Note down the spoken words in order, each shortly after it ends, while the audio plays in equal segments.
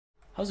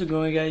How's it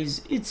going,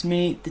 guys? It's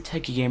me, the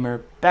Techie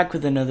Gamer, back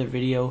with another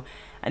video,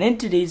 and in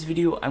today's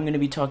video I'm going to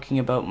be talking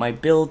about my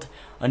build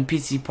on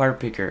PC Part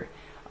Picker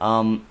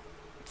for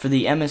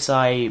the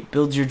MSI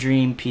Build Your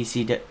Dream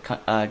PC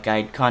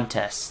Guide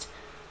contest.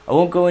 I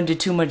won't go into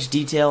too much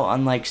detail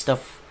on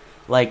stuff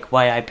like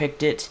why I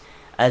picked it,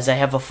 as I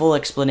have a full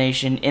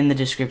explanation in the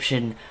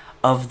description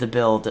of the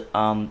build,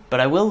 but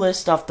I will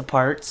list off the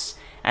parts,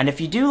 and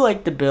if you do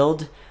like the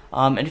build,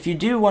 and if you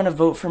do want to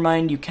vote for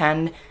mine, you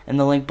can in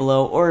the link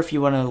below, or if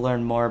you want to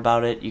learn more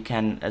about it, you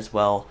can as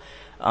well.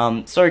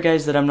 Sorry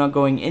guys that I'm not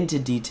going into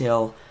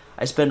detail.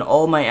 I spent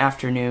all my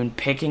afternoon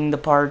picking the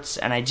parts,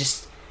 and I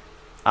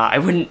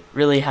wouldn't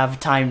really have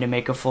time to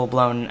make a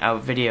full-blown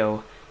out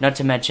video, not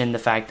to mention the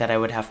fact that I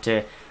would have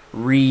to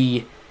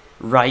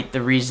rewrite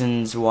the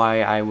reasons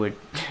why I would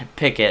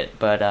pick it.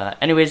 But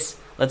anyways,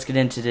 let's get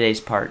into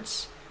today's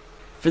parts.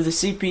 For the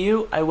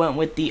CPU, I went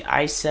with the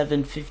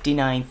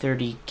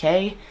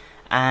i7-5930K,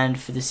 and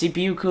for the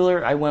CPU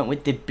cooler, I went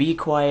with the Be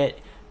Quiet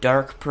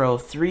Dark Pro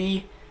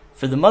 3.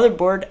 For the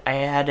motherboard, I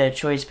had a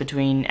choice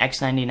between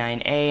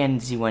X99A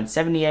and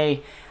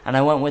Z170A, and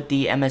I went with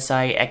the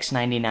MSI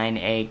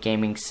X99A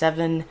Gaming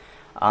 7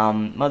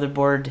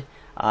 motherboard.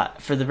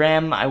 For the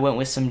RAM, I went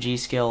with some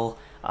G.Skill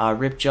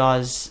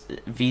Ripjaws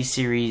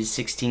V-Series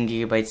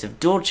 16GB of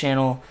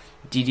dual-channel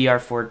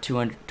DDR4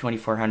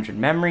 2400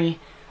 memory.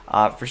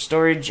 For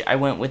storage, I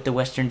went with the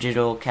Western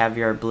Digital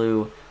Caviar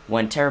Blue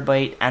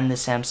 1TB and the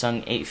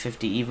Samsung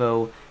 850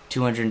 EVO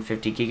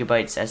 250GB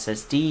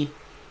SSD.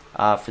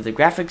 For the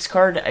graphics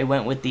card, I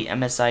went with the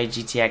MSI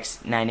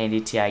GTX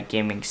 980 Ti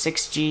Gaming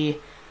 6G.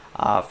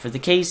 For the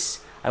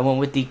case, I went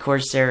with the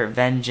Corsair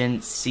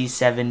Vengeance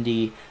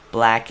C70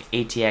 Black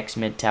ATX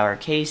Mid-Tower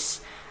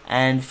case.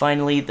 And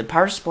finally, the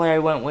power supply I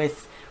went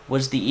with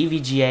was the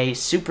EVGA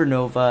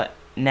Supernova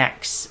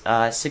NEX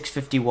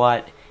 650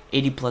 watt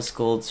 80 plus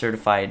gold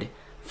certified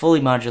fully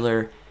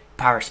modular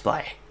power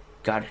supply.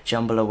 Got a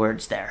jumble of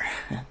words there.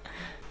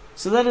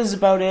 So that is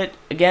about it.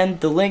 Again,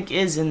 the link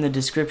is in the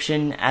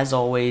description as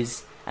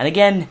always. And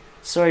again,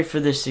 sorry for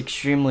this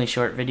extremely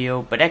short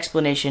video, but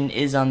explanation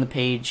is on the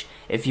page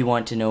if you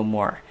want to know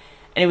more.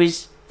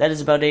 Anyways, that is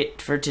about it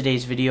for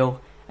today's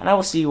video, and I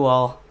will see you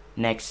all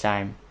next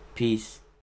time. Peace.